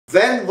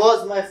When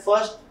was my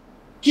first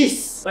kiss?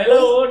 पहले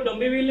वो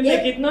डोंबिवली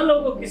में कितना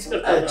लोगों को किस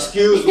करता था?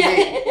 Excuse me.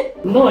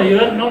 No, you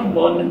are not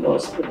born in the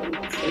hospital.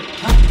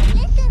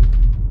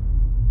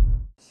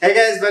 Hey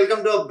guys,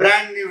 welcome to a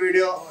brand new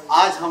video.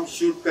 आज हम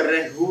शूट कर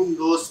रहे हैं Who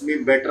Knows Me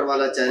Better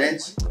वाला चैलेंज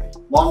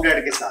मॉम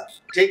डैड के साथ.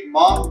 ठीक,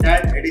 mom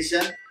dad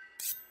addition.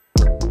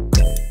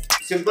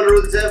 Simple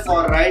rules है.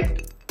 फॉर राइट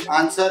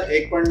आंसर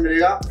 1 पॉइंट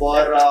मिलेगा. फॉर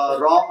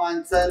रॉन्ग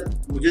आंसर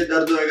मुझे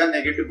दर्द होएगा.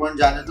 नेगेटिव पॉइंट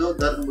जाने दो.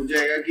 दर्द मुझे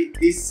आएगा कि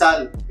 30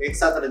 साल एक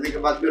साथ रहने के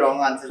बाद भी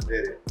रॉन्ग आंसर दे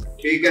रहे हैं.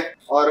 ठीक है.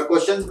 और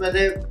क्वेश्चंस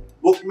मैंने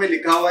बुक में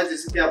लिखा हुआ है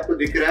जैसे कि आपको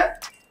दिख रहा है.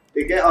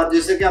 ठीक है. और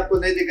जैसे कि आपको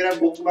नहीं दिख रहा है,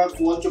 बुक में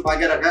फोन छुपा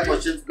के रखा है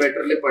क्वेश्चंस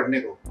बेटरली पढ़ने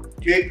को.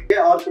 ठीक है.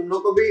 और तुम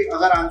लोग को भी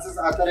अगर आंसर्स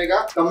आता रहेगा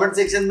कमेंट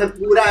सेक्शन में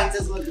पूरा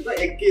आंसर्स मत लिखो.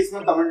 एक के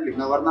इसमें कमेंट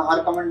लिखना, वरना हर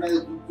कमेंट में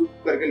चुप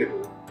करके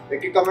लिखोगे.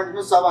 एक ही कमेंट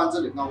में सब आंसर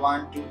लिखना.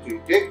 1 2 3.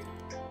 ठीक.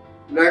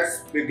 Let's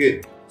begin.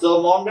 So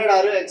mom dad,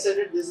 are you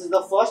excited? This is the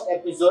first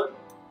episode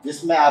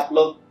जिसमें आप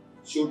लोग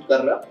शूट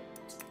कर रहे हो.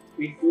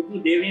 We shoot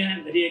to Devi and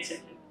I'm very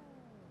excited.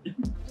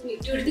 Me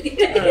too.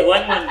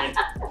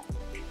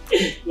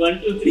 1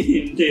 2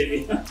 3 Devi.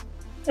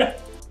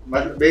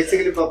 But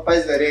basically Papa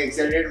is very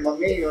excited.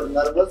 Mummy, you're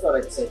nervous or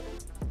excited?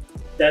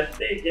 That's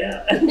it, yeah.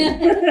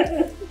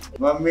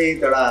 Mummy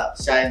थोड़ा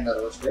shy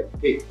nervous है.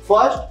 ठीक.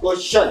 First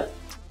question.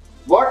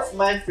 What's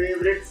my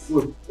favorite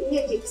food?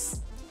 Chips.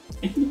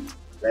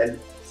 Well,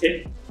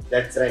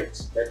 that's right.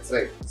 That's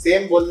right.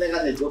 Same बोलने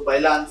का नहीं. जो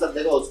पहला answer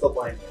देगा उसको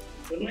पॉइंट है.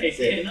 दोनों एक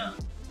ही है ना.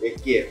 एक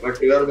ही है. But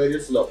you are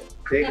very slow.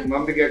 ठीक.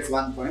 Mummy gets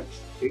 1 point.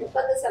 ठीक.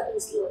 Papa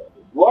is slow.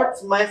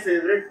 What's my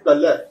favorite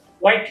color?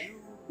 White.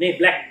 नहीं,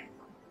 black.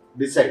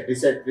 Decide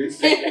please.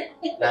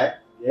 Black.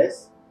 Yes.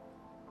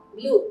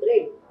 Blue,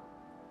 red.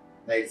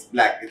 No, it's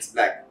black. It's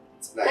black.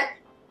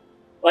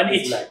 One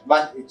each.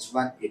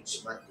 One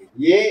each.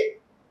 ये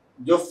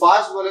जो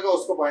fast बोलेगा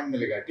उसको point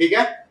मिलेगा. ठीक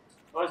है.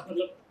 फास्ट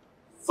मतलब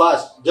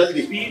फास्ट,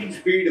 जल्दी,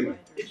 स्पीड में.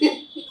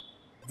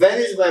 When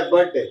is my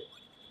birthday?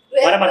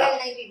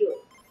 12/92.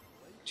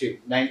 ठीक.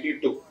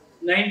 92.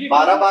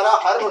 12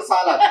 हर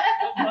साल आता है.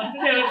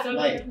 बर्थडे हर साल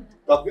नहीं,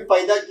 कभी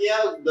पैदा किया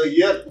the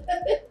year.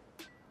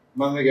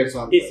 Mummy gets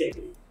one.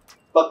 Disagree.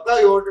 पक्का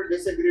you want to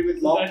disagree with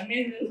mom?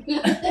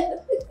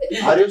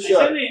 Are you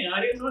sure?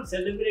 Are you not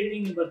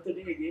celebrating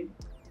birthday again?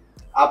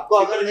 आपको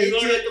अगर नहीं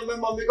चाहिए तो मैं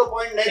मम्मी को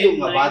पॉइंट नहीं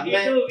दूंगा बाद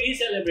में. We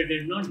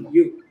celebrated, not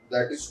you.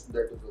 That is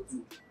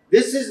also.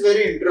 This is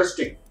very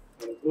interesting.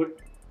 Good.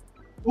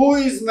 Who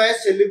is my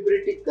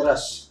celebrity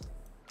crush?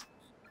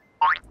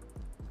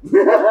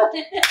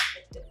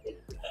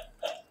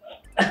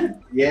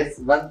 Yes,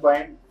 1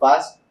 point.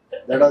 Fast.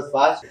 That was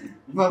fast.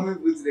 Mummy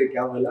पूछ रही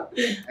क्या बोला?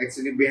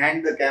 Actually behind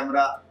the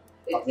camera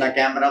अपना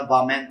कैमरा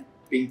वामन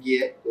पिंकी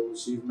है, तो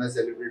she is my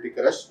celebrity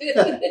crush.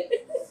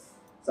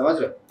 समझ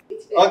रहे?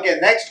 Okay,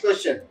 next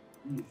question.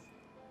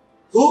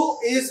 Who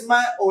is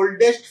my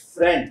oldest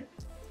friend?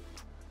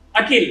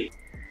 Akhil.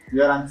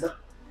 Your answer?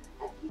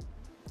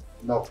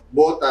 No,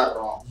 both are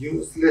wrong.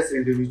 Useless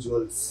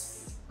individuals.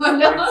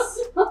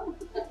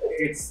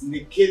 It's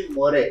Nikhil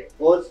More,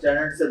 4th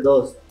standard से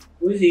दोस्त.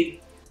 Who is he?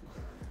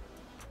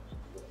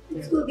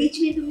 उसको बीच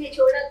में तुमने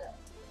छोड़ा था.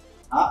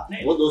 हाँ,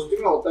 वो दोस्ती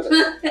में होता है.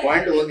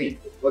 Point वो नहीं.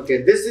 Okay,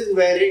 this is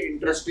very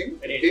interesting.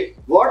 Okay.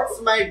 What's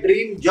my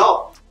dream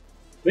job?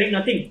 Doing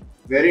nothing.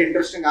 Very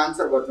interesting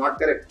answer, but not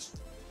correct.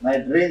 My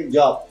dream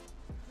job.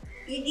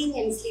 Eating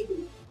and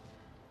sleeping.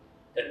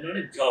 That's not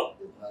a job.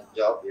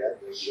 Job, yeah.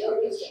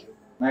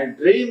 My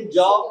dream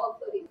job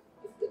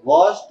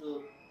was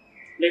to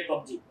Play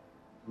PUBG.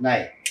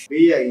 नहीं, be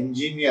an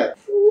engineer.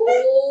 Oh,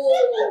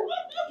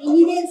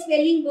 engineer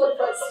spelling बोल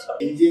first.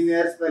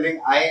 Engineer spelling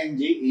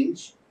ING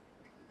inch.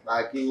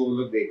 बाकी वो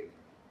लोग देख लें.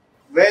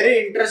 Very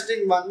interesting.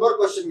 One more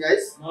question,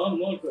 guys. No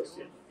more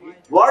question.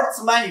 What's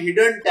my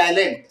hidden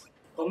talent?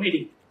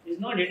 Comedy is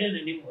not hidden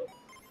anymore.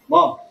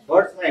 Mom,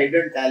 what's my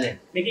hidden talent?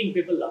 Making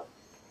people laugh.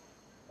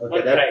 Okay,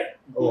 Not that. cry.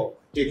 Oh,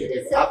 ठीक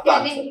है. सब आपका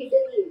talent answer.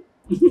 hidden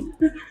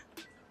है.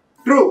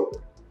 True.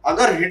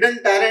 अगर hidden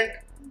talent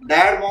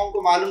dad mom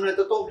को मालूम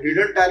रहता तो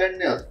hidden talent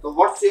नहीं होता. तो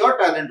what's your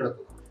talent रहता?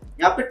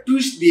 यहाँ पे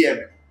twist दिया है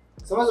मैंने.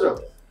 समझ रहे हो?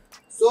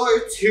 So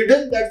it's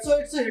hidden. That's why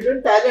it's a hidden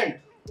talent.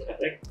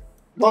 Correct.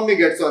 Mommy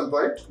gets 1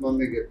 point.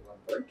 Mommy gets 1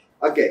 point.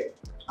 Okay.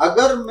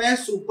 अगर मैं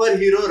सुपर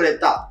हीरो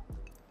रहता,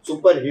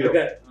 सुपर हीरो,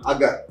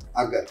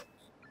 अगर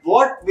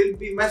what will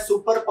be my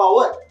super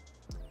power?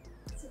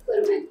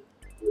 Superman.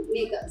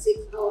 Mega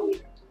 6 hour में.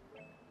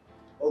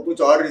 वो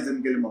कुछ और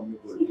रीजन के लिए मम्मी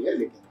बोल रही है,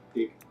 लेकिन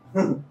ठीक.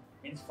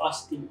 It's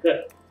fast thinker.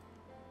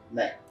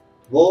 नहीं,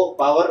 वो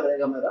पावर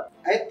रहेगा मेरा.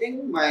 I think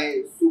my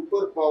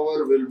super power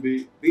will be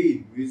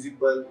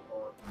invisible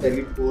और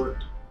teleport.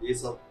 ये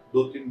सब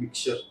 2-3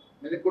 मिक्सचर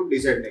मैंने खुद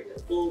डिसाइड नहीं किया,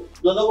 तो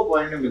दोनों को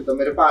पॉइंट नहीं मिलता.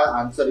 मेरे पास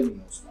आंसर ही नहीं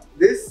है उसका.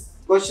 This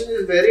question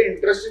is very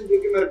interesting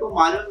क्योंकि मेरे को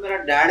मालूम है मेरा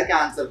डैड क्या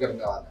आंसर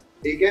करने वाला है.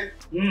 ठीक है.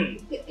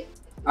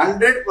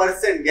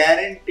 100%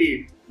 गारंटीड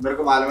मेरे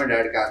को मालूम है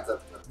डैड का answer.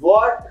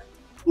 What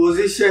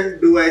position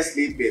do I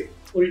sleep in?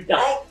 उल्टा.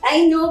 I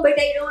know, but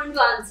I don't want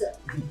to answer.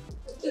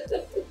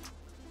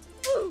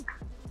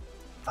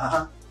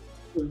 हाँ.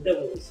 उल्टा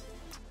बोलो.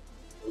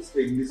 उसको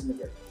इंग्लिश में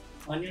क्या?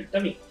 On your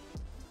tummy.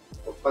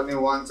 पापा ने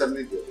वो आंसर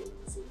नहीं दिया तो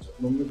मैंने सोचा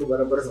मम्मी को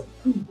बराबर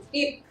समझा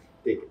ठीक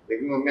है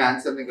लेकिन मम्मी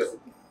आंसर नहीं कर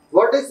सकती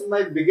what is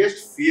my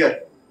biggest fear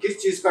किस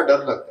चीज का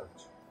डर लगता है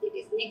It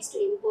is next to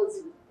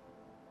impossible.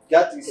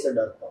 क्या चीज से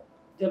डरता हूँ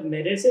जब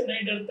मेरे से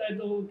नहीं डरता है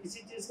तो किसी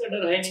चीज का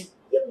डर है नहीं.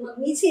 जब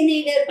मम्मी से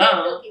नहीं डरता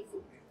हाँ. तो किसी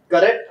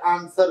करेक्ट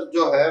आंसर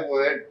जो है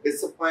वो है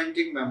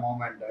disappointing my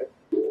mom and dad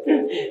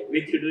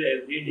Which you do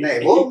every day. नहीं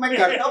वो मैं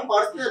करता हूँ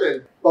पर्सनल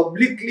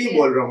पब्लिकली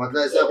बोल रहा हूँ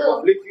मतलब ऐसा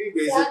पब्लिकली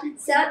बेइज्जती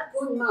सात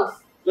गुण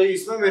माफ. तो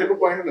इसमें मेरे को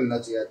पॉइंट मिलना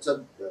चाहिए अच्छा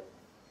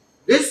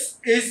this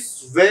is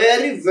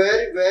very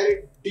very very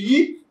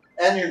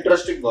deep and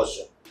interesting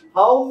question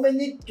how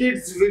many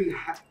kids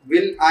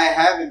will I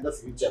have in the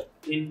future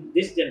In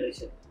this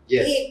generation,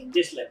 yes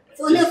this lifetime.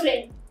 Phone a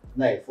friend.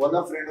 नहीं phone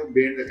a friend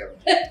bend the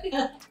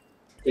camera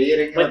चाहिए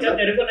रहेंगे बच्चा मतलब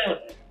तेरे को नहीं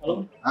होता है.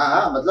 मालूम?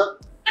 हाँ मतलब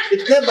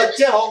कितने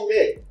बच्चे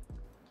होंगे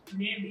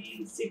Maybe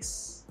 6.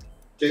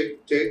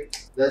 take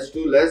that's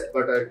too less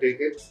but I'll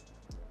take it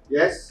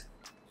yes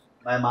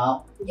my mom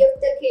जब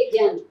तक है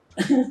जान.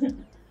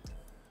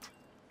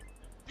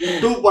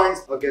 2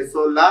 points okay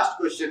so last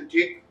question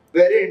ठीक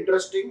very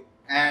interesting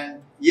and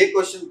ये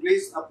question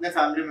please अपने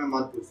family में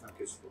मत पूछना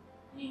किसको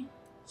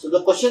so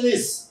the question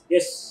is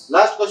Yes.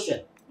 last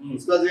question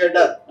because we are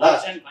done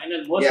Last and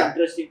final, most Yeah.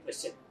 interesting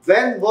question.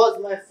 when was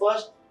my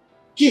first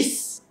kiss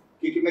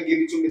क्योंकि मैं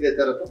गिरी चुम्बी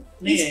देता रहता हूँ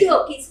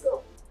किसको किसको.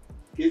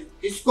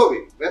 किसको भी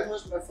when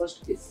was my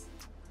first kiss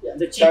yeah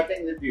The cheek.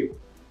 starting with you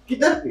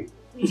किधर भी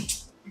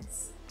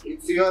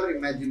it's your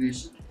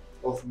imagination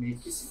of me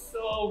kissing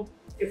So,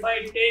 if I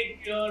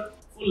take your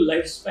full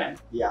lifespan,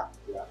 yeah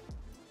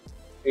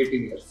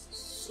 18 years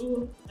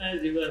soon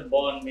as you were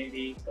born,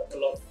 maybe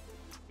couple of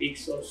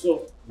weeks or so,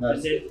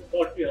 when they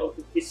taught you how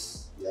to kiss.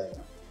 yeah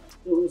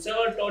So,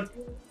 whoever taught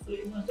you, so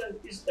you must have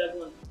kissed that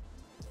one,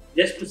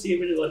 just to see if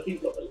it is working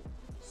properly.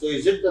 so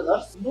is it the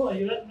nurse No,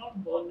 you are not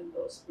born in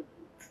the hospital.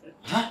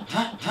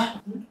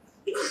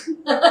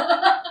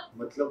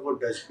 मतलब वो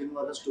dustbin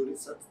वाला story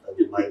सच था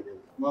जो भाई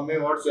बोलता mummy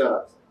what's your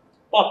answer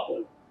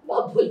Popcorn.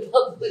 बबुल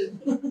बबुल.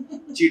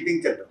 Cheating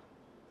चल रहा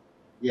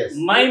yes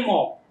My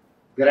mom.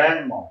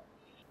 Grand mom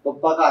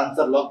पापा का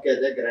आंसर लॉक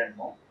कहते हैं ग्रैंड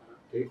मॉम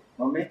ठीक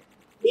मम्मी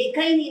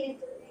देखा ही नहीं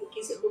तो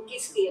किसी को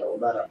किस किया हो.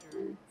 बराबर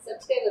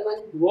सब्सक्राइबर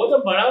वन. वो तो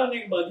बड़ा होने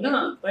के बाद ना,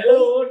 पहले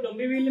वो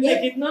डोंबिवली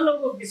में कितना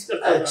लोगों को किस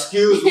करता था.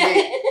 एक्सक्यूज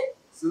मी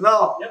सुनो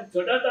जब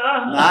छोटा था.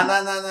 ना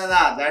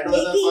दैट वाज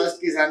द फर्स्ट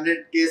किस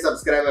 100k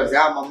सब्सक्राइबर्स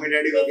हां मम्मी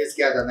डैडी को किस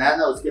किया था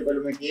ना उसके पहले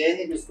मैं किया ही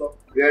नहीं किसको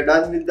we are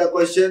done with the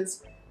questions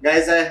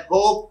guys I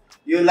hope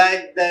you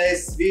like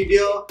this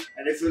video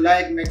and if you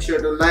like make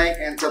sure to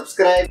like and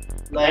subscribe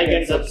Like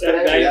and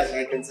subscribe, guys. yeah,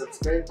 like and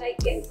subscribe I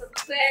can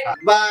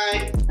subscribe. bye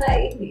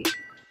Bye.